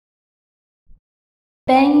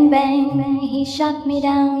Bang, bang, he shot me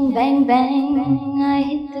down. Bang, bang, I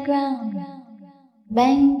hit the ground.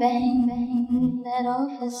 Bang, bang, bang, that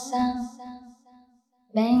awful sound.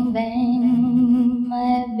 Bang, bang,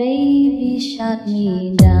 my baby shot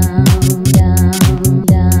me down, down,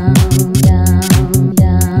 down, down,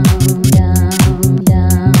 down, down,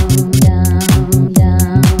 down, down, down, down,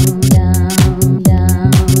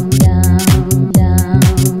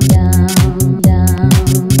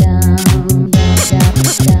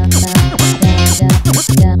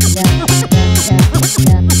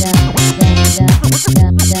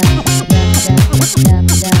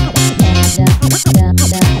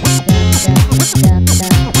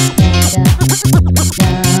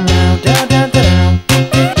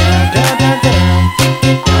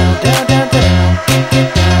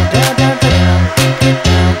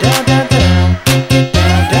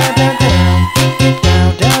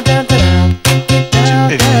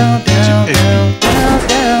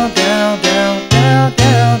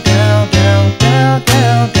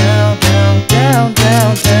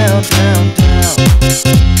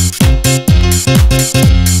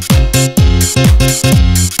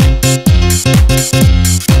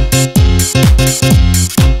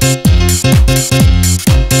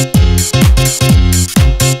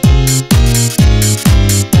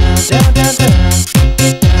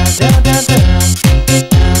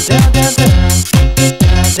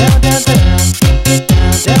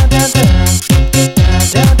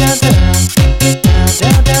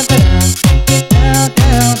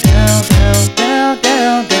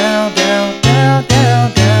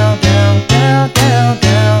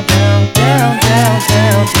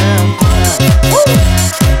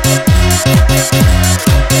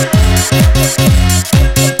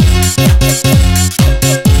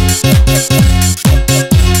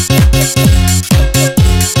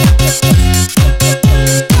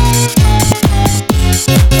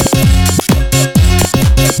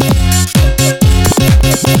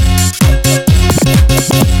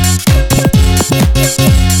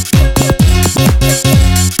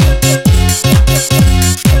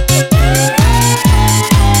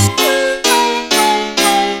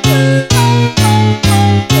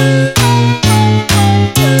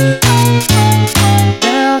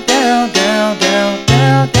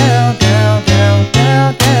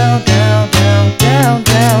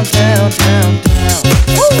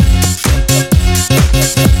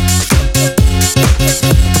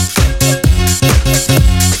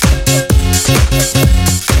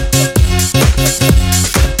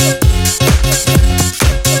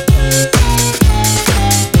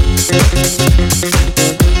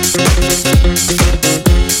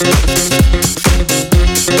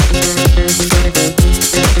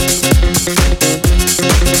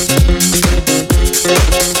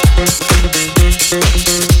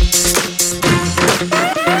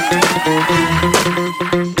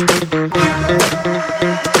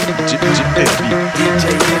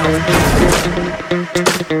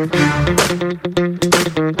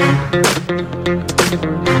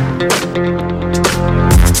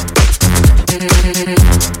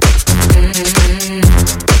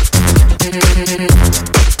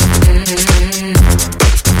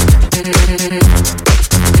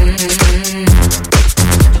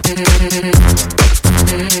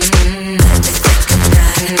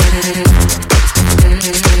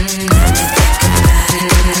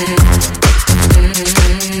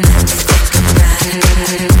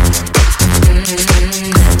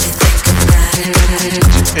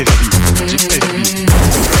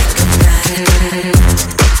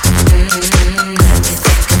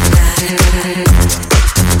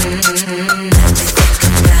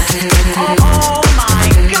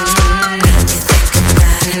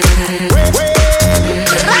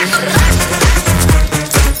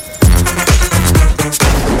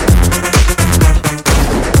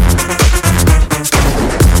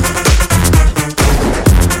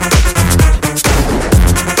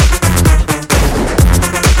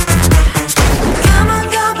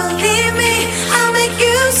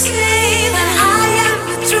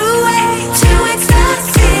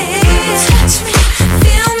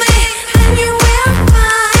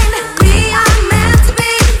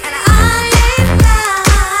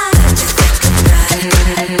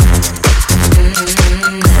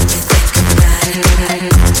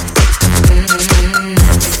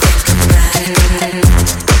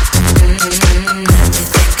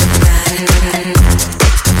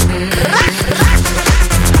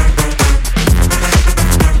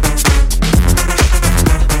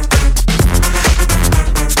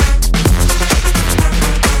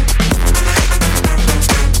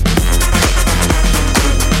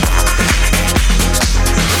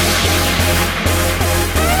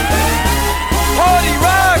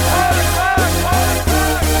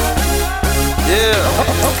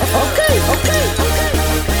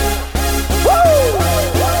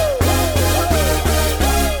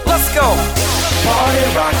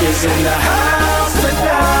 is in the house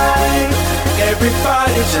tonight.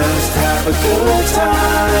 Everybody just have a good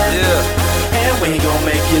time. Yeah. And we gon'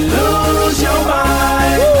 make you lose your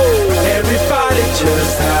mind. Woo. Everybody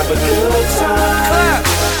just have a good time.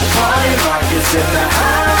 Party rock is in the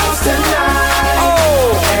house tonight.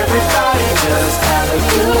 Oh. Everybody just have a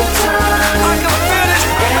good time. I can feel it.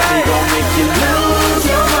 And we gon' make you lose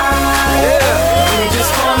your mind. Yeah. We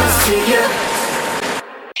just wanna see you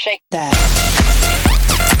shake that.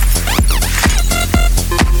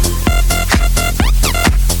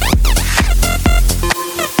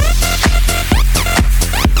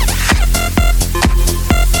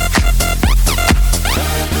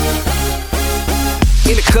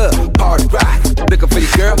 In the club, party rock. Looking for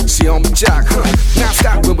your girl, she on my jock. Now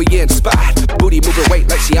stop when we in the spot. Booty moving weight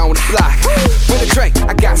like she on the block. With a drink,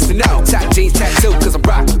 I got to know. Tight jeans, tattoo, cause I'm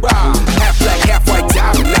rock, raw. Half black, half white,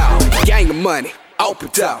 diamond now. Gang of money, open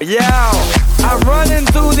up. Yeah, I'm running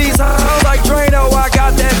through these halls like Drano. I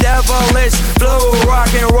got that devilish flow,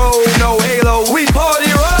 rock and roll, no halo. We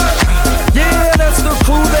party rock. Yeah, that's the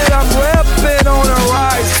crew that I'm reppin' on a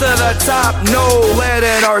rise to the top. No lead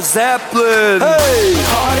in our Zeppelin. Hey,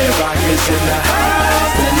 party rock is in the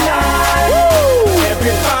house tonight. Woo!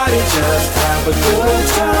 Everybody just have a good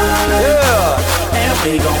time. Yeah, and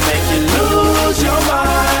we gon' make you lose your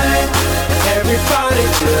mind. Everybody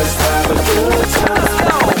just have a good time.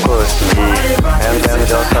 Push me and then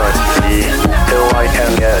just touch me till I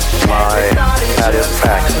can get my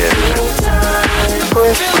satisfaction.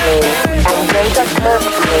 Push me and then just touch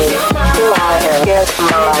me till I can get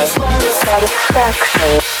my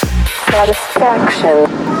satisfaction. Satisfaction.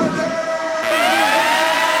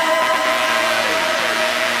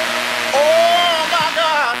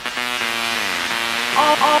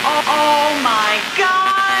 Oh my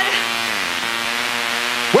God!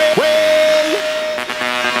 Wait.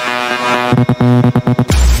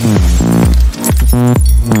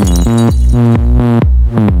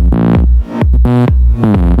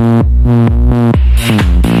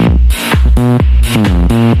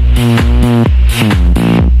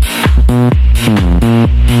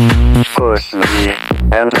 Push me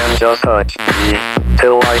and then just touch me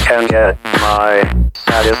till I can get my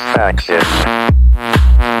satisfaction.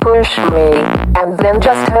 Push me and then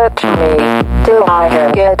just touch me till I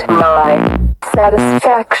can get my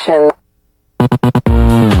satisfaction.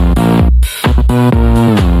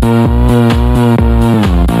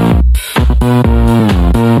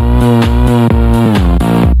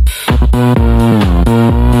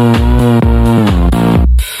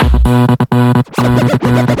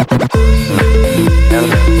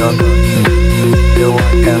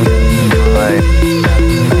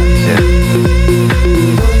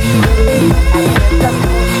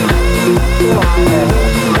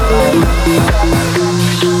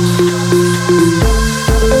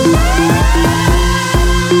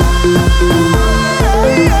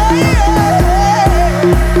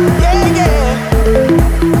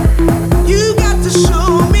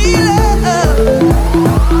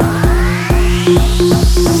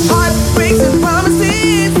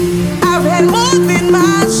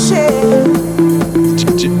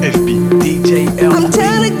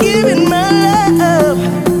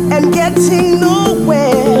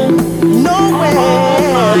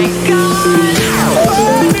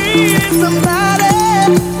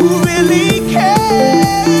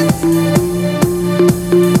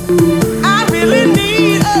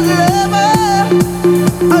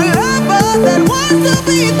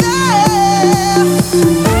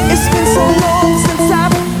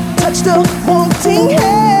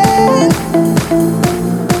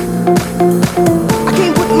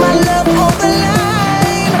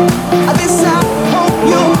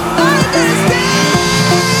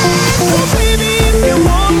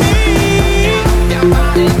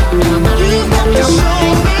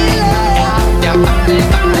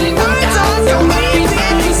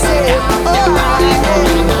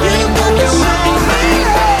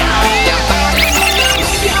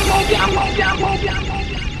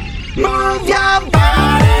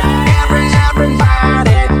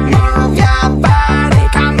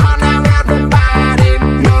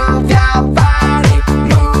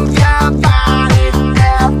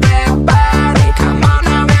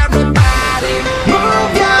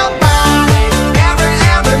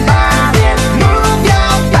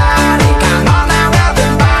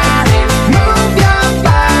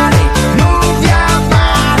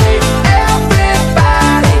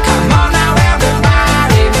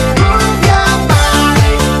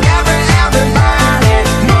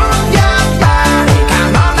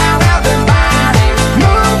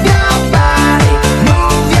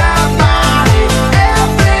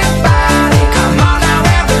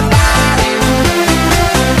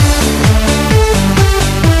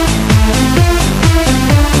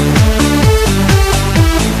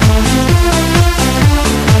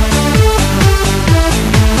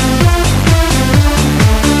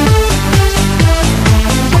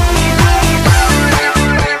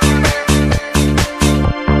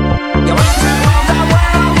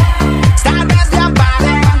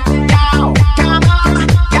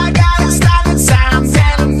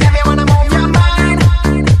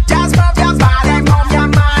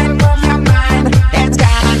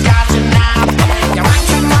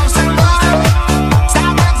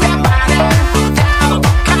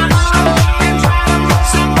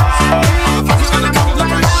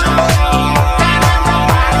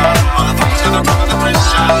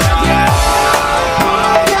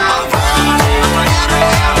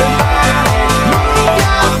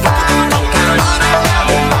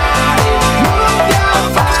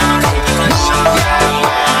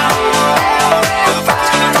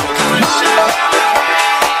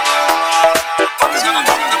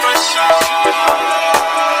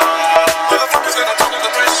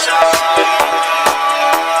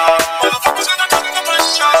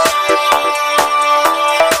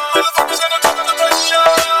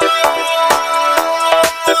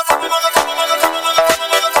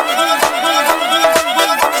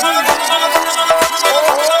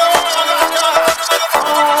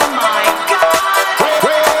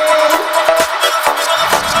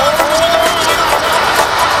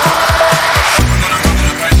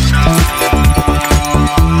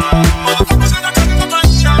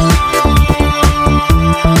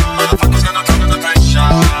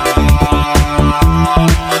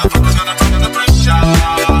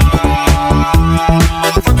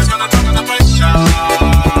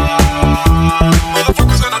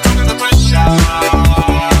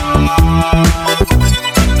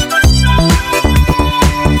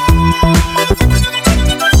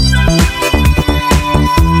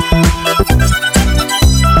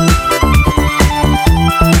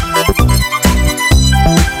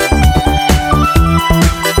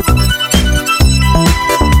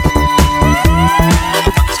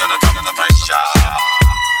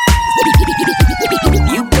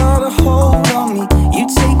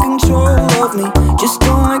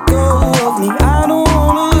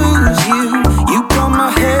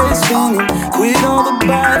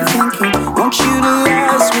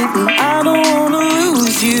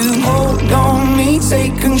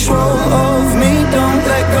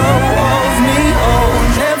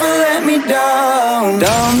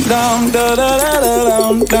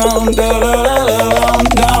 down, da da da da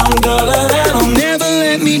down, da da da da. Never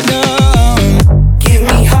let me down. Give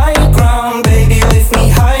me higher ground, baby, lift me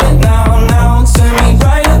higher now, now. Turn me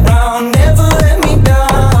right around, never let me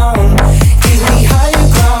down. Give me higher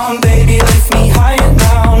ground, baby, lift me higher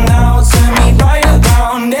now, now. Turn me right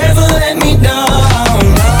around, never let me down.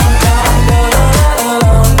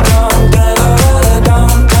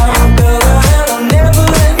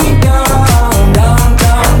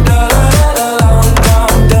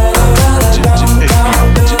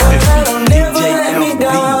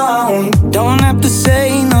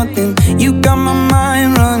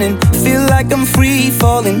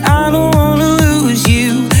 Falling, I don't wanna lose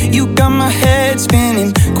you. You got my head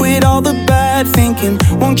spinning. Quit all the bad thinking.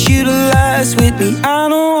 Want you to last with me. I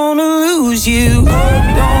don't wanna lose you.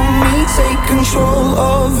 Hold on me, take control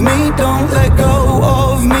of me. Don't let go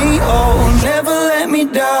of me. Oh, never let me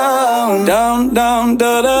down. Down, down,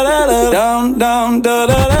 da da da da. Down, down, da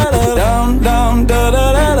da da da. Down, down, da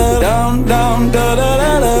da da da. Down, down, da da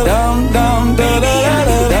da da. Down, down, da da da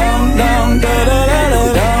da.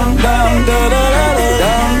 Down, down, da da da da.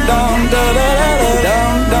 Down, down, da da da.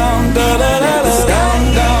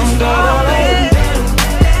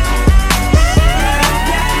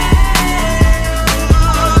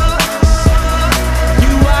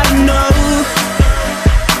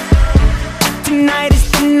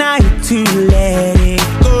 To let it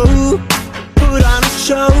go, put on a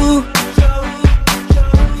show.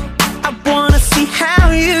 I wanna see how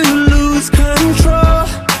you lose control.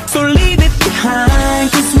 So leave it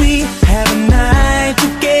behind, 'cause we have a night to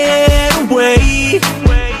get away.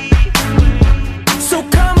 So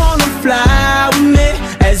come on and fly with me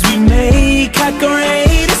as we make our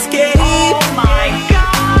great escape. Oh my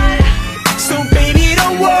God. So baby,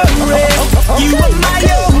 don't worry, you are my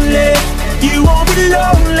only. You won't be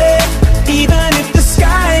lonely. Even if the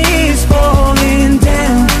sky is falling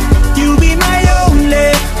down, you'll be my only.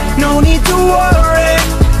 No need to worry.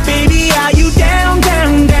 Baby, are you down,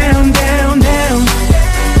 down, down, down, down?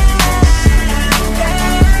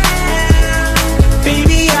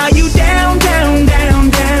 Baby, are you down, down, down,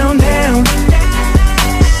 down, down?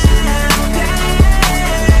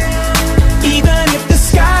 Even if the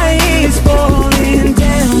sky is falling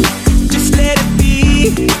down, just let it be.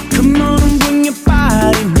 Come on and bring your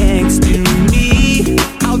body next to me.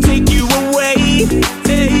 I'll take you away,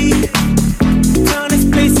 hey. Turn this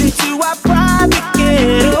place into our private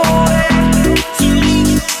getaway.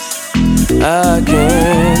 I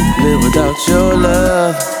can't live without your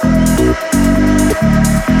love.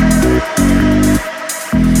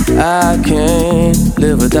 I can't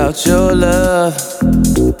live without your love.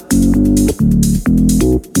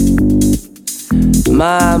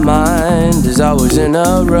 My mind is always in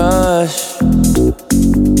a rush.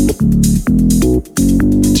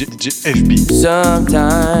 FB.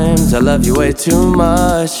 Sometimes I love you way too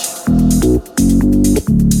much.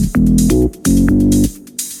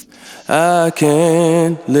 I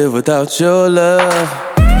can't live without your love.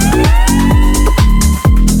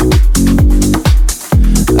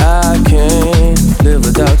 I can't live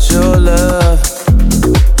without your love.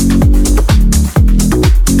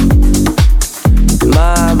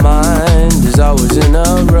 My mind is always in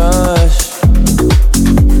a rush.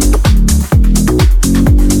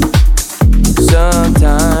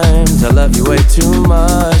 Sometimes I love you way too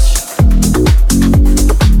much.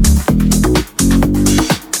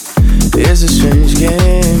 It's a strange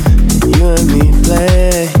game you and me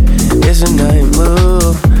play. It's a night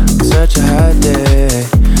move, such a hot day.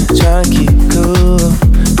 Trying to keep cool,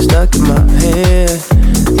 stuck in my head.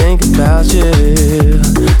 Think about you,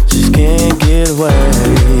 just can't get away.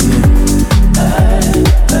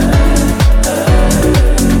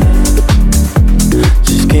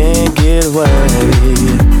 Just can't get away.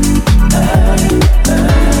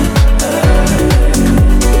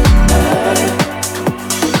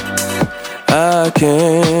 I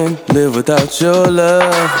can't live without your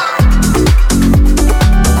love.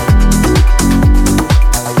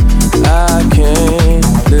 I can't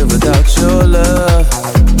live without your love.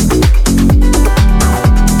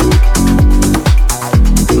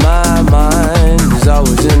 My mind is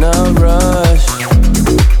always in a rush.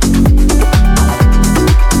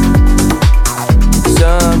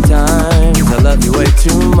 Sometimes I love you way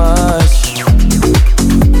too much.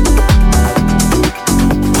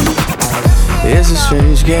 It's a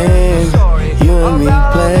strange game you and me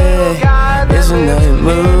play. It's a night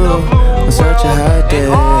move on such a hot day.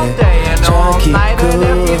 Trying to keep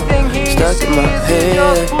cool, stuck in my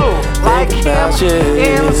head. Think about you,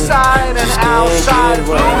 inside and outside.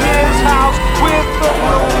 Blew his house with the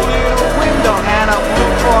blue little window and a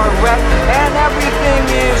blue Corvette, and everything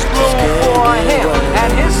is blue for him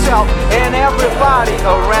and his himself and everybody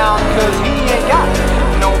around, 'cause he ain't got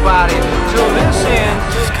nobody to listen.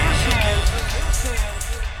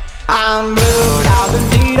 I'm blue, I've been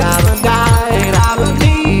deed, I've been died, I've been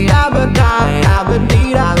deed, I've been died, I've been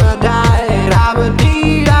deed, I've been died, I've been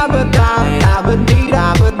deed, I've been died, I've been deed,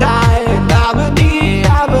 I've been died, I've been deed,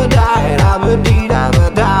 I've been died, I've been deed, I've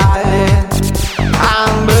been died.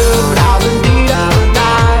 I'm blue, I've been deed, I've been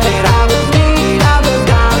died, I've been deed, I've been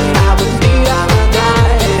died, I've been deed, I've been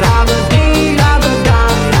died, I've been deed, I've been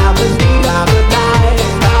died, I've been deed, I've been died,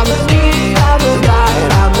 I've been deed, I've been died,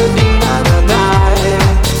 I've been deed, I've been died.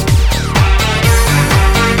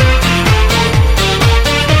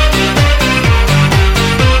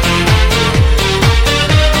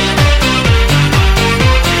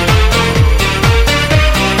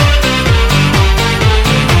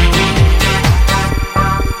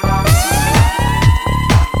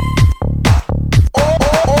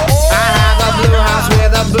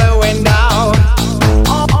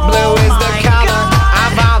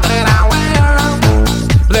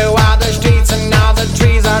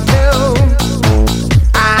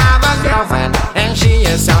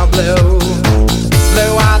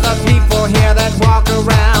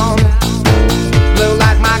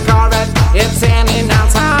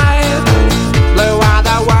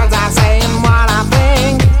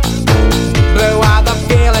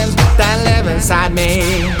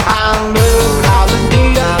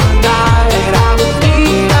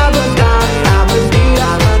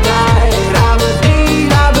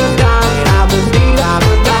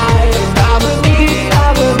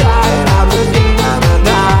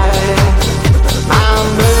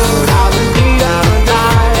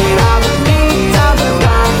 Die.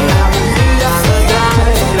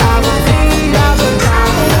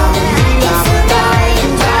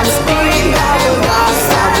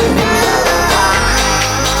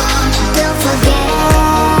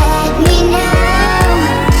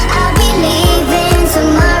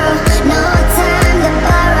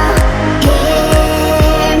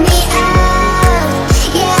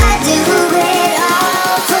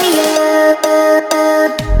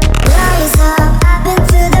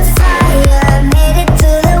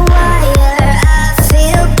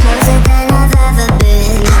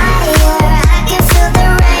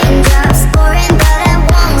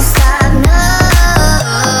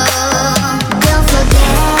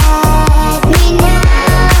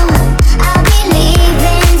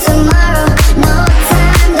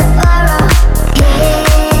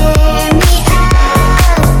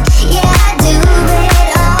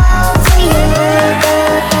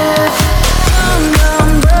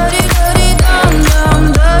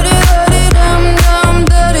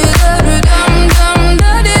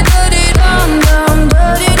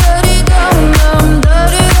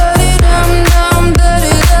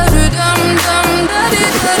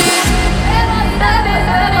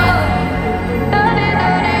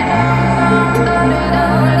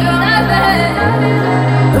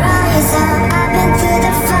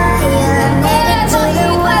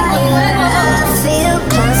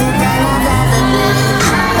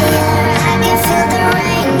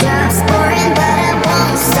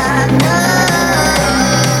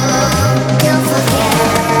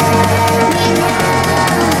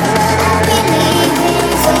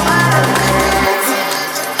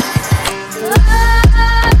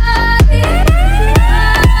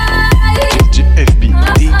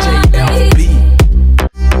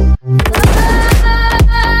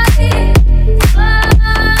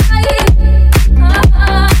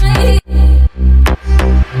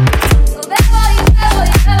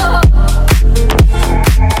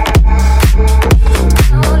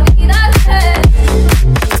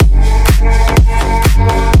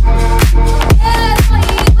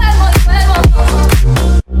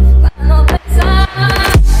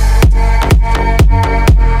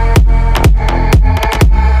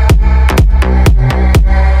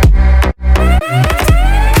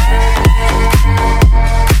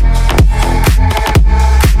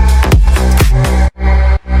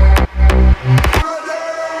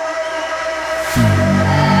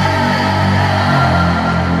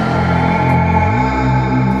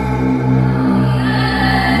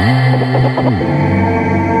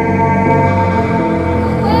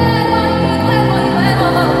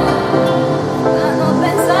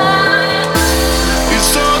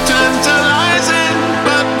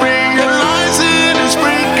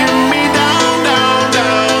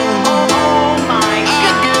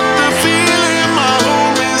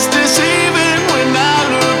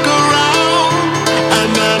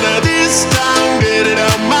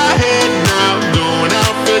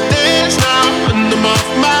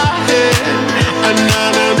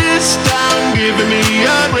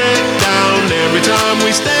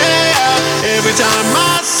 we stay out. Every time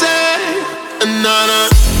I say na-na,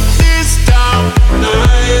 this time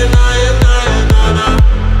na-na, na-na,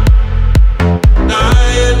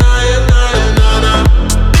 na-na,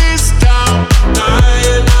 this time na-na,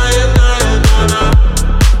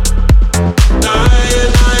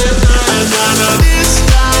 na-na, this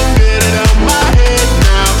time, get it out my head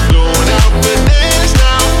now. Blowing out the days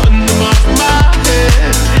now, under my head.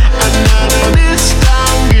 Another this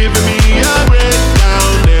time, giving me a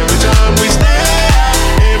breakdown. Every time we stay,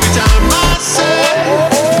 every time I say,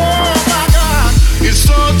 oh my God, it's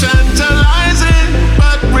so tantalizing,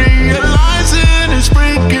 but realizing it's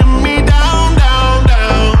breaking me down, down,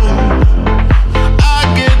 down. I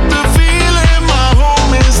get the feeling my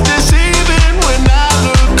home is deceiving when I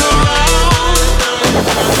look around.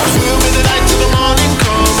 Feel me the night till the morning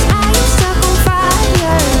comes. I am stuck on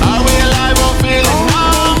fire. Are we alive or feeling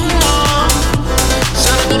numb?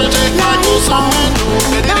 Said I'm gonna take my go somewhere new,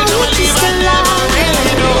 but anytime I leave I never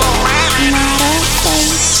really know. Not a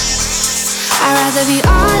face. I'd rather be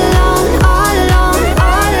all alone, all alone,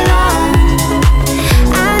 all alone.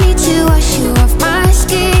 I need to wash you off my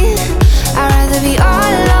skin. I'd rather be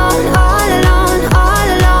all alone, all alone, all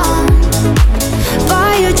alone.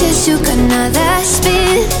 Boy, you just took another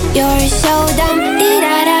spin. You're so dumb.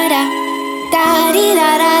 Dee-da-da-da,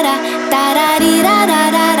 da-dee-da-da-da,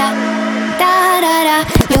 da-da-dee-da-da-da-da, da-da-da.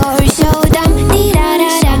 You're so dumb.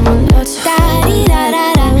 Dee-da-da-da,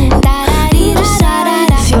 da-dee-da-da-da,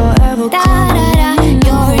 da-da-dee-da-da-da-da, da-da-da.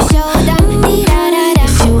 You're so dumb. Dee-da-da-da,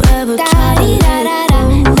 da-dee-da-da-da, da-da-dee-da-da-da-da,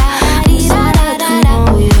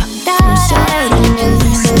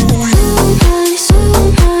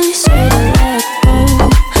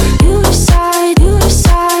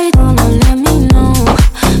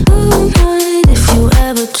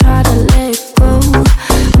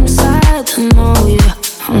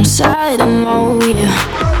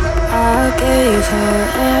 I gave her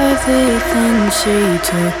everything. She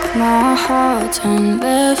took my heart and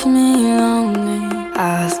left me lonely.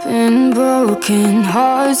 I've been broken,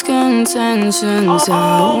 hearts contentions.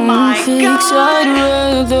 I won't fix, I'd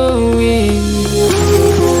rather leave.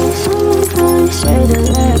 Say to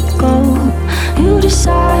let go. You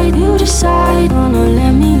decide, wanna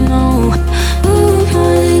let me know.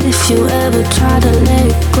 But if you ever try to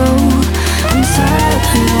let go, I'm sad,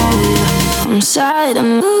 I know you. I'm sad,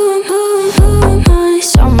 I'm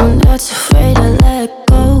someone that's afraid to let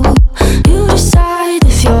go. You decide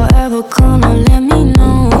if you're ever gonna let me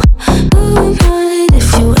know. But if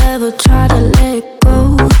you ever try to let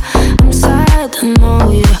go, I'm sad, I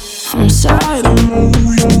know you. I'm sad, I know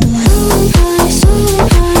you.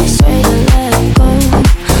 Afraid to let go.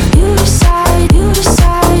 You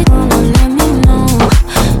decide, wanna let me know.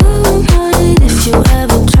 But if you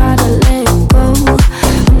ever try to let go,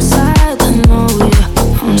 I'm sad, I know you.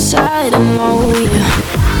 I'm sad, I know you.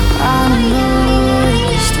 I'm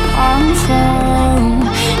lost, I'm found.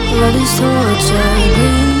 Blood is torture,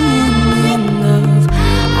 in love.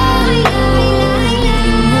 I love you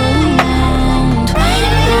around.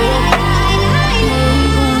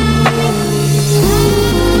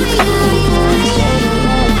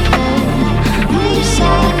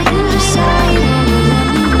 You decide, wanna let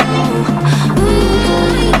me know.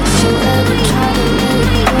 If you ever try to let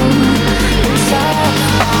go, I'm sad.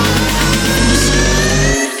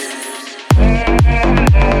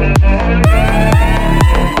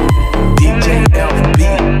 DJ LB.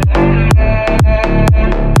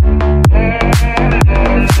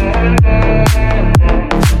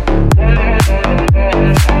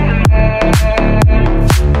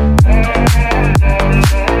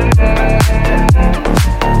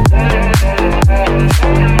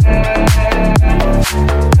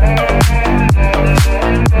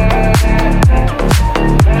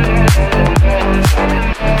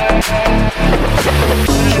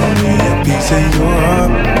 Show me a piece of your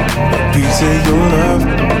heart, a piece of your love.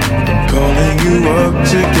 I'm calling you up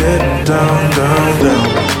to get down, down, down.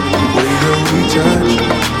 The way that we touch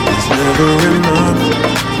is never enough.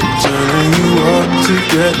 I'm turning you up to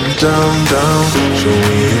get down, down. Show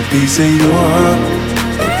me a piece of your heart,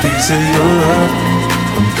 a piece of your love.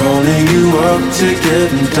 I'm calling you up to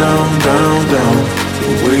get down, down, down.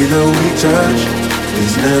 The way that we touch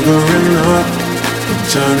is never enough. I'm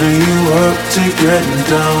turning you up to getting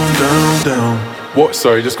down, down, down. What?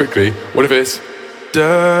 Sorry, just quickly. What if it's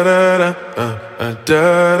Da da da, da da da,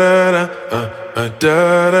 da da da, da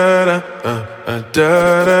da da, da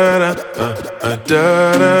da da, da da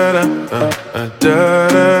da, da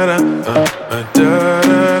da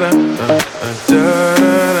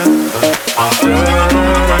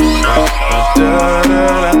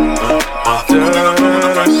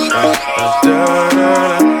da.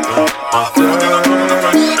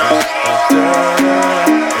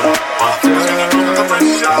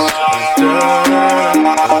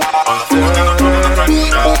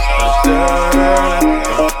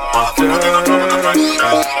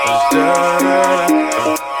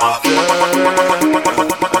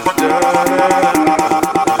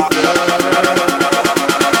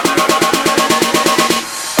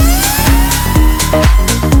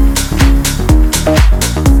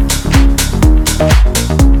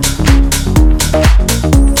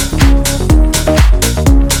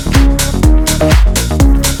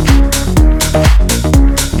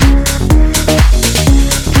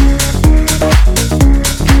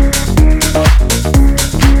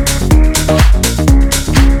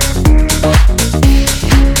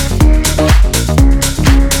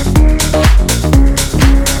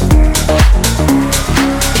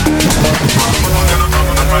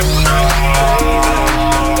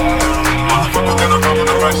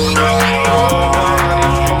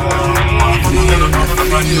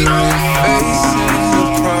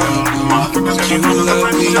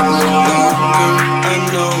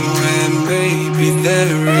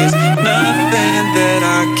 nothing that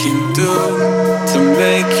I can do to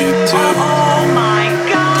make you do. Oh my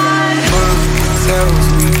God. Mom tells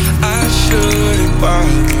me I shouldn't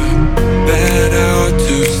bother, that I ought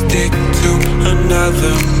to stick to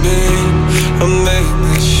another man, a man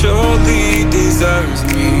that surely deserves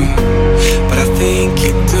me, but I think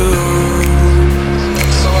you do.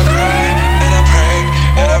 So I cry and I pray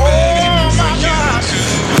and I beg for you to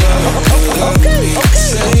love me.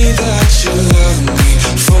 Say that you love me,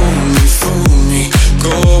 fool me,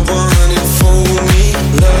 go on and fool me,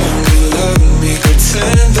 love me,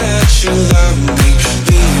 pretend that you love me,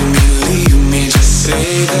 leave me, just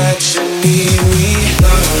say that you need me,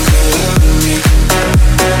 love me,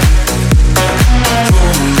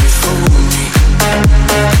 fool me,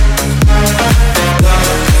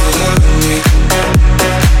 love me,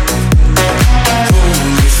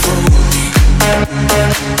 fool me.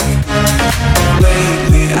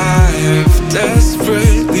 Lately I have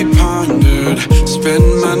desperately pondered, spend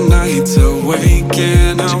my nights awake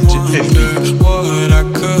and I wonder what I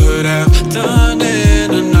could have done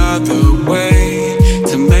in another way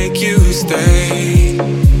to make you stay.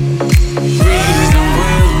 Reason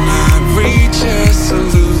will not reach a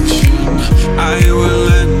solution, I will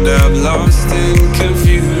end up lost in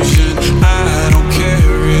confusion. I don't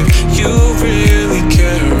care if you really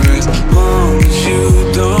care as long as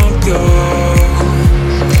you don't go.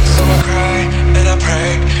 So I cry and I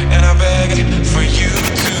pray and I beg for you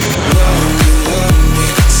to love me,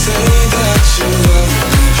 say that you love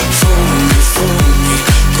me, fool me,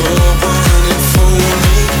 go on and fool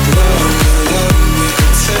me, love me,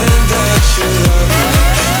 pretend that you love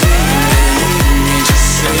me, leave me, just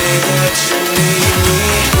say that you need me,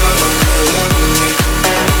 love me,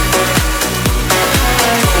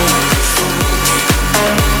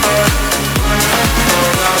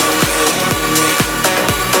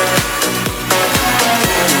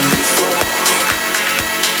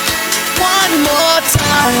 one more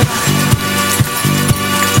time.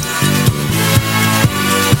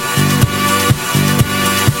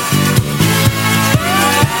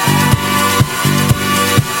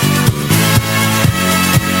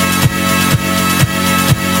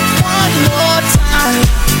 One more time.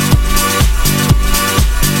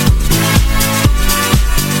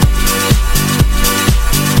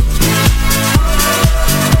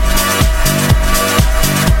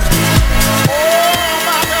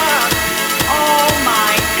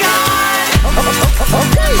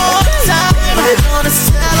 One more time, we're gonna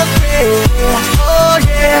celebrate. Oh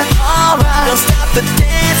yeah, alright. Don't stop the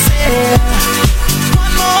dancing.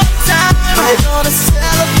 One more time, we're gonna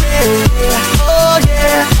celebrate. Oh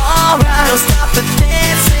yeah, alright. Don't stop the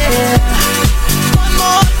dancing. One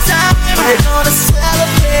more time, we're gonna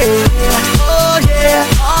celebrate. Oh yeah,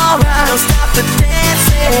 alright. Don't stop the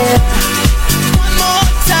dancing. One more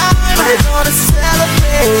time, we're gonna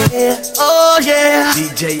celebrate. Oh yeah.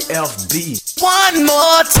 DJ FB. One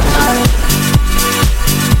more time.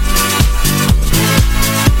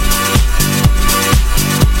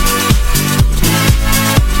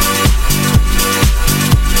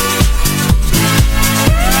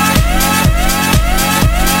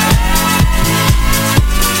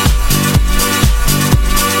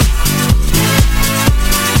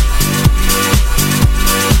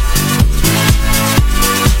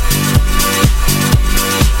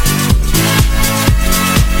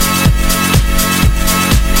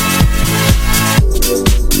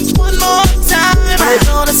 One more time, we're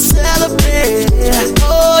gonna celebrate.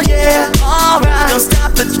 Oh yeah, alright. Don't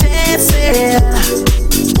stop the dancing.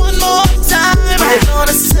 One more time, we're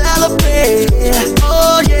gonna celebrate.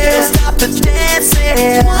 Oh yeah, don't stop the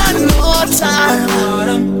dancing. One more time.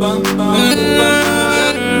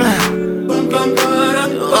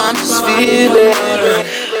 I'm just feeling.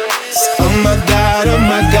 Oh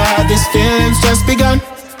my God, these feelings just begun.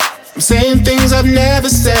 I'm saying things I've never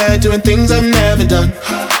said, doing things I've never done.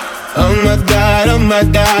 Oh my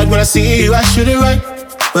God, when I see you I should it right,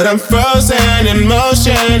 but I'm frozen in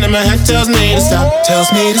motion and my head tells me to stop,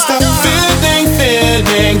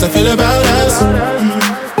 Feelings I feel about us.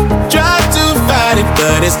 Try to fight it,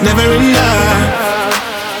 but it's never enough.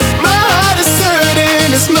 My heart is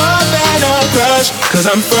hurting, it's more than a crush, cause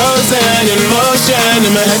I'm frozen in motion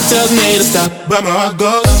and my head tells me to stop, but my heart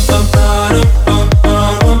goes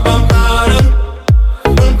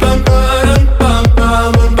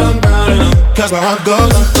cause my heart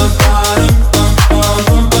goes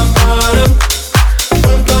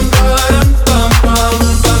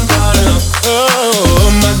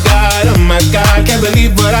oh my God, can't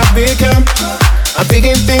believe what I've become. I'm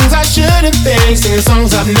thinking things I shouldn't think, singing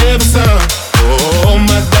songs I've never sung. Oh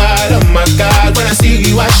my God, when I see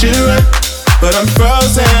you I should run, but I'm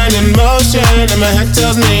frozen in motion, and my head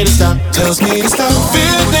tells me to stop. Tells me to stop.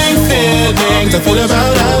 Feelings I feel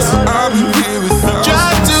about us. I've been here without.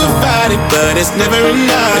 Try to fight it, but it's never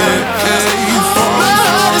enough. My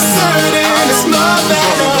heart is hurting, it's more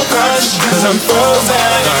than a crush, 'cause I'm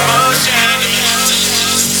frozen in motion.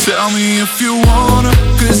 Tell me if you wanna,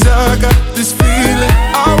 'cause I got this feeling.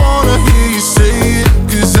 I wanna hear you say it,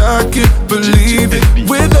 'cause I can't believe it.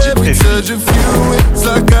 With every touch of you, it's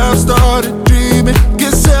like I've started dreaming.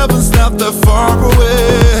 Guess heaven's not that far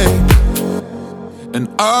away. And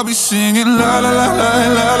I'll be singing la la la la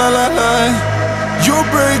la la la la. You're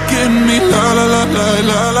breaking me la la la la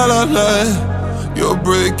la la la la. You're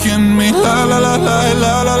breaking me la la la la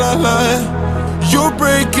la la la la. You're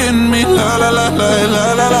breaking me, la la la la la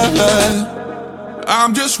la la la.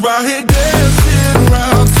 I'm just right here dancing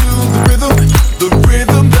around to the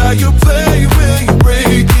rhythm that you play when you're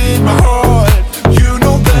breaking my heart. You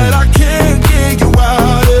know that I can't get you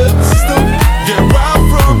out of the system. Yeah, right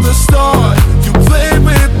from the start, you played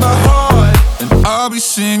with my heart, and I'll be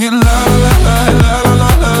singing la la la la la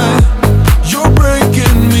la la. You're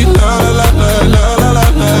breaking me, la la la la la la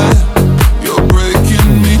la. You're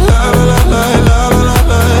breaking me, la la la la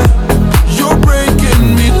la. You're breaking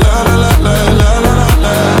me, la la la la la la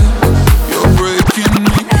la. You're breaking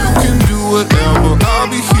me. You can do whatever. I'll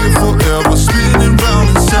be here forever, spinning round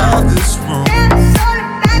inside this room.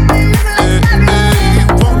 Hey, hey,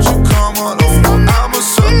 won't you come on over? I'm a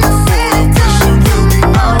sucker for you. Wishing we'll be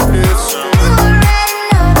out here soon.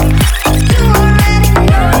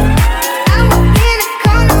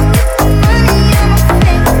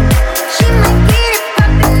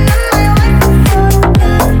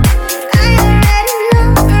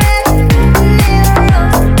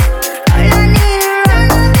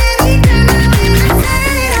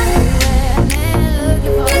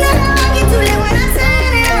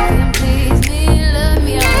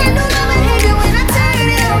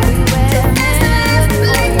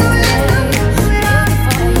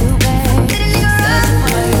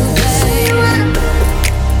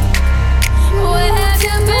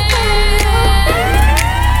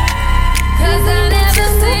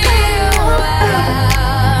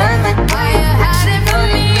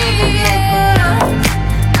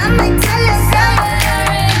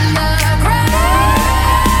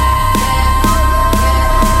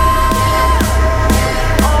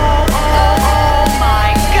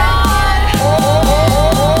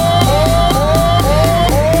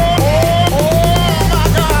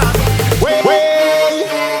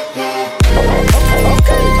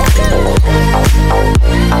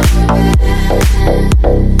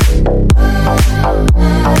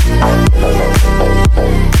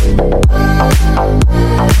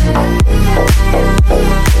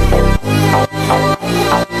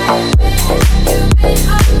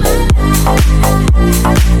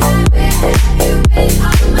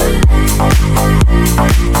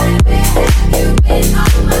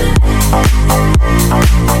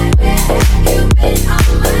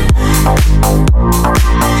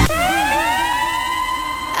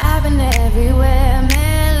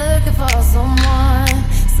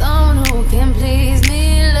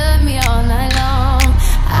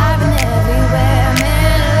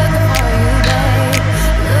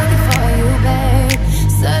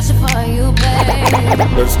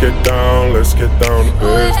 Let's get down to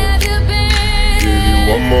business. Give you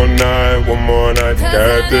one more night to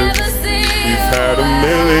get this. We've had a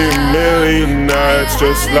million nights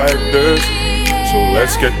just like this. So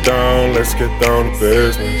let's get down to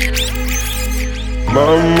business.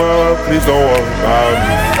 Mama, please don't worry about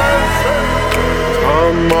me.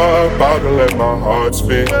 I'm about to let my heart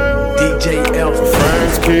speak. DJ L.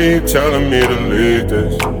 Friends keep telling me to leave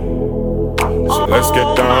this. So let's get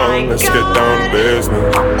down to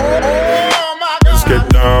business.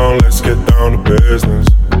 Let's get down to business.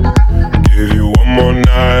 Give you one more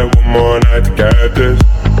night to get this.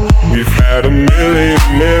 We've had a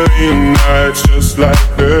million nights just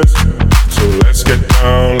like this. So let's get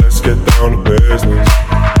down to business.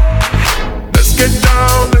 Let's get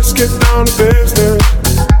down to business.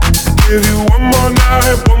 Give you one more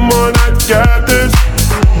night to get this.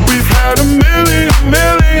 We've had a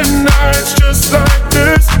million nights just like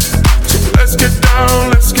this. So let's get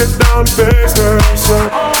down to business.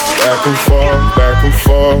 Back and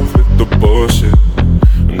forth with the bullshit.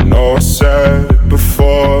 I know I said it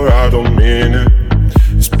before, I don't mean it.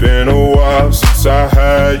 It's been a while since I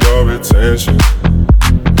had your attention,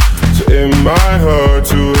 so it might hurt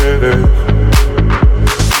to hit it.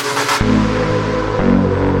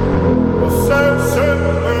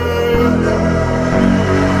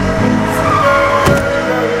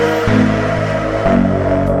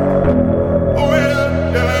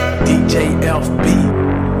 DJ FB.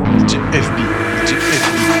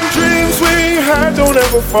 Dreams we had don't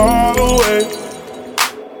ever fall away.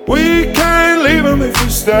 We can't leave them if we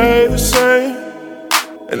stay the same.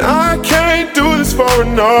 And I can't do this for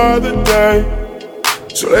another day.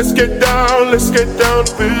 So let's get down to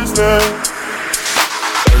business.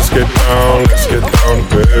 Let's get down to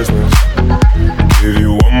business. Give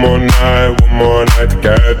you one more night to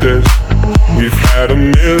get this. We've had a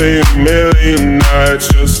million nights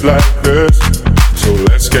just like this. So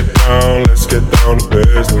let's get down to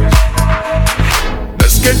business.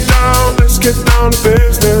 Let's get down to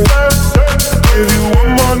business. Give you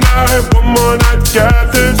one more night to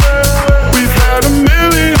get this. We've had a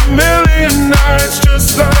million nights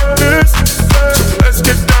just like this. So let's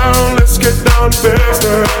get down to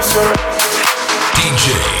business.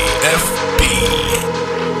 DJ F.